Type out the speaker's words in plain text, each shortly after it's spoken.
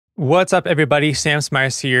What's up, everybody? Sam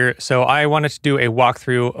Smyers here. So I wanted to do a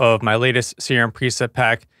walkthrough of my latest Serum preset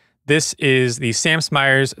pack. This is the Sam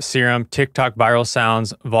Smyers Serum TikTok Viral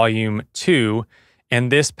Sounds Volume 2.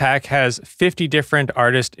 And this pack has 50 different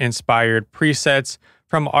artist-inspired presets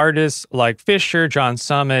from artists like Fisher, John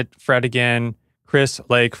Summit, Fred Again, Chris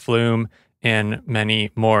Lake, Flume, and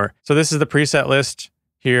many more. So this is the preset list.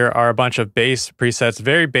 Here are a bunch of bass presets,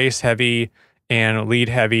 very bass heavy and lead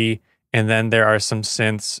heavy. And then there are some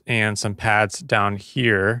synths and some pads down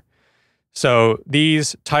here. So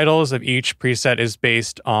these titles of each preset is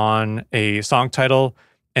based on a song title.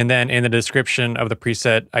 And then in the description of the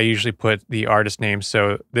preset, I usually put the artist name.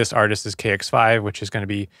 So this artist is KX5, which is going to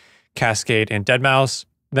be Cascade and Deadmau5.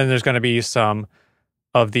 Then there's going to be some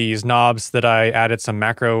of these knobs that I added, some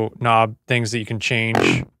macro knob things that you can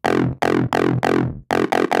change.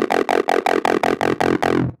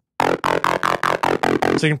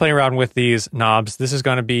 So you can play around with these knobs. This is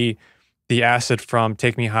going to be the acid from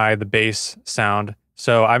Take Me High, the bass sound.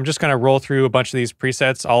 So I'm just going to roll through a bunch of these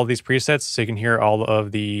presets, all of these presets, so you can hear all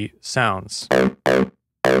of the sounds.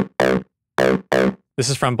 This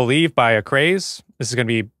is from Believe by A Craze. This is going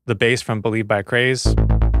to be the bass from Believe by A Craze. We've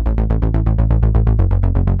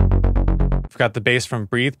got the bass from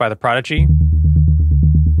Breathe by The Prodigy.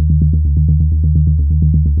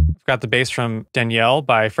 We've got the bass from Danielle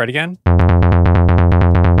by Fred Again.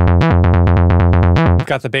 We've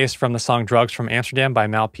got the bass from the song Drugs from Amsterdam by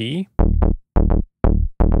Mal P.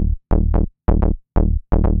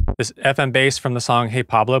 This FM bass from the song Hey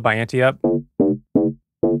Pablo by Anti-Up.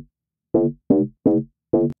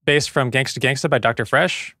 Bass from Gangsta Gangsta by Dr.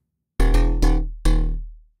 Fresh.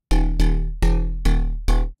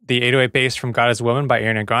 The 808 bass from God Is a Woman by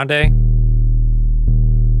Ariana Grande.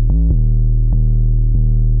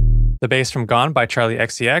 The bass from Gone by Charli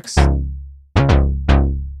XCX.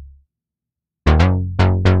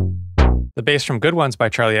 The bass from Good Ones by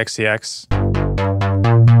Charli XCX.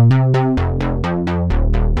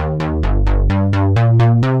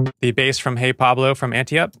 The bass from Hey Pablo from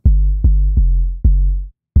Anti-Up.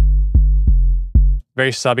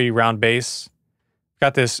 Very subby, round bass.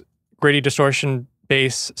 Got this gritty distortion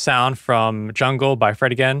bass sound from Jungle by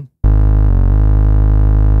Fred Again.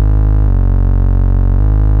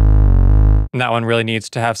 And that one really needs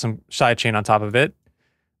to have some sidechain on top of it.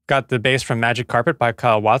 Got the bass from Magic Carpet by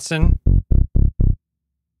Kyle Watson.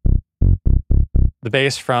 The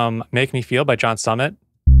bass from Make Me Feel by John Summit.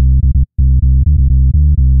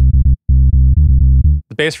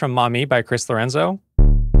 The bass from Mommy by Chris Lorenzo.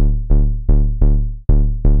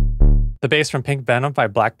 The bass from Pink Venom by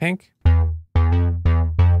Blackpink.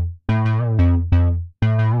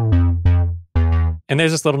 And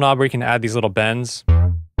there's this little knob where you can add these little bends.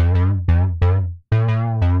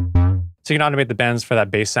 So you can automate the bends for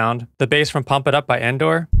that bass sound. The bass from Pump It Up by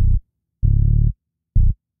Endor.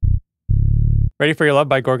 Ready for Your Love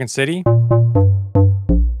by Gorgon City.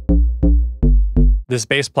 This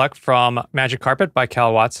bass pluck from Magic Carpet by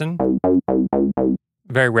Cal Watson.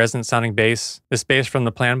 Very resonant sounding bass. This bass from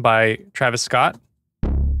The Plan by Travis Scott.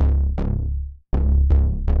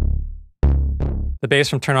 The bass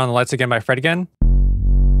from Turn On the Lights Again by Fred Again.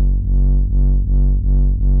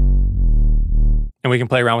 And we can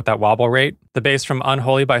play around with that wobble rate. The bass from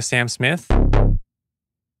Unholy by Sam Smith.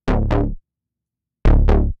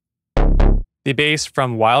 The bass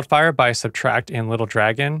from Wildfire by Subtract and Little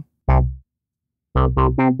Dragon.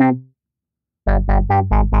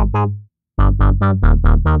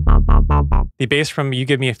 The bass from You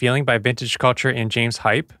Give Me a Feeling by Vintage Culture and James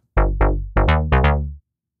Hype.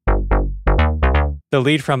 The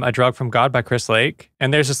lead from A Drug from God by Chris Lake.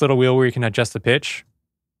 And there's this little wheel where you can adjust the pitch.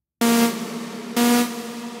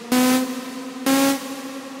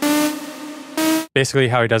 Basically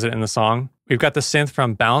how he does it in the song. We've got the synth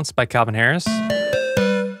from Bounce by Calvin Harris.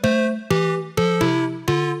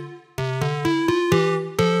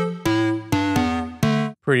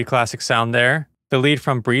 Pretty classic sound there. The lead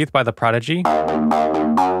from Breathe by The Prodigy. The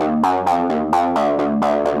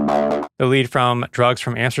lead from Drugs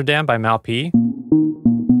from Amsterdam by Mal P.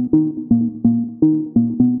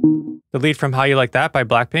 The lead from How You Like That by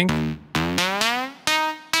Blackpink.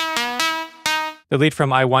 The lead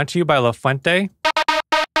from I Want You by La Fuente.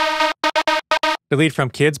 The lead from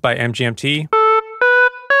Kids by MGMT.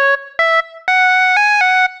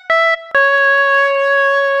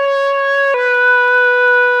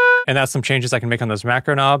 And that's some changes I can make on those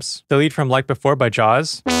macro knobs. The lead from Like Before by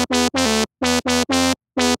Jaws.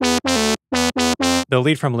 The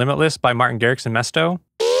lead from Limitless by Martin Garrix and Mesto.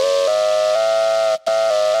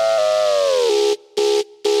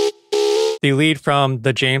 The lead from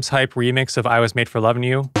the James Hype remix of I Was Made for Loving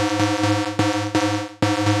You.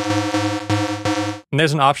 And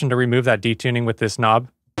there's an option to remove that detuning with this knob.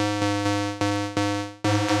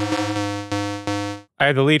 I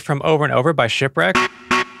have the lead from Over and Over by Shipwreck.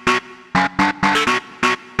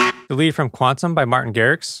 The lead from Quantum by Martin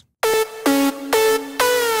Garrix.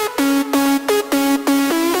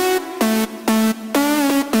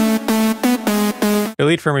 The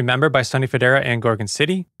lead from Remember by Sonny Fodera and Gorgon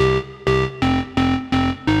City.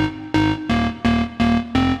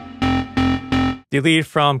 The lead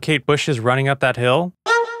from Kate Bush's Running Up That Hill.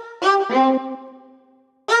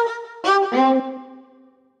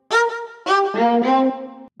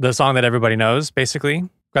 The song that everybody knows, basically.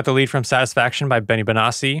 Got the lead from Satisfaction by Benny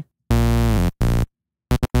Benassi.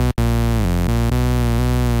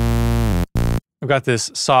 We've got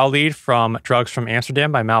this saw lead from Drugs from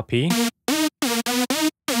Amsterdam by Mal P.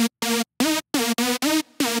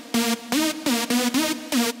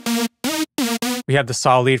 We have the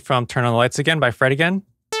saw lead from Turn on the Lights Again by Fred Again.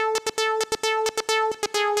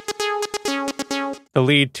 The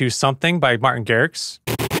lead to Something by Martin Garrix.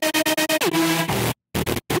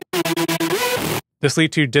 This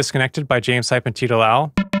lead to Disconnected by James Hype and Tito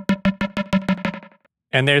Lau.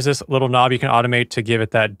 And there's this little knob you can automate to give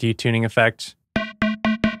it that detuning effect.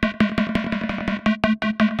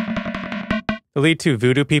 The lead to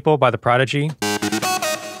Voodoo People by The Prodigy.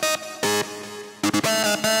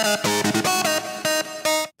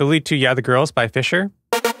 The lead to Yeah the Girls by Fisher.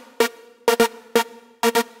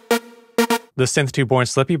 The synth to Born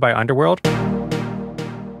Slippy by Underworld.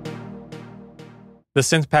 The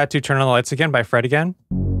synth pad to Turn on the Lights Again by Fred Again.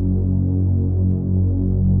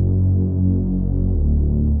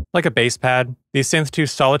 Like a bass pad. The synth to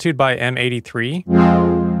Solitude by M83.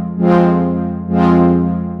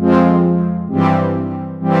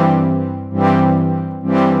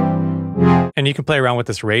 And you can play around with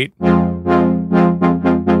this rate.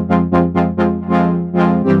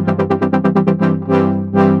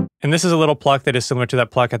 And this is a little pluck that is similar to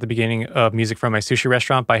that pluck at the beginning of Music from My Sushi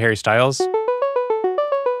Restaurant by Harry Styles.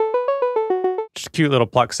 Just a cute little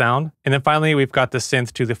pluck sound. And then finally, we've got the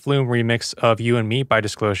synth to the Flume remix of You and Me by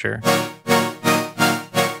Disclosure.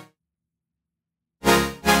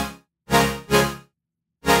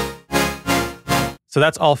 So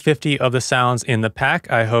that's all 50 of the sounds in the pack.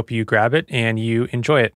 I hope you grab it and you enjoy it.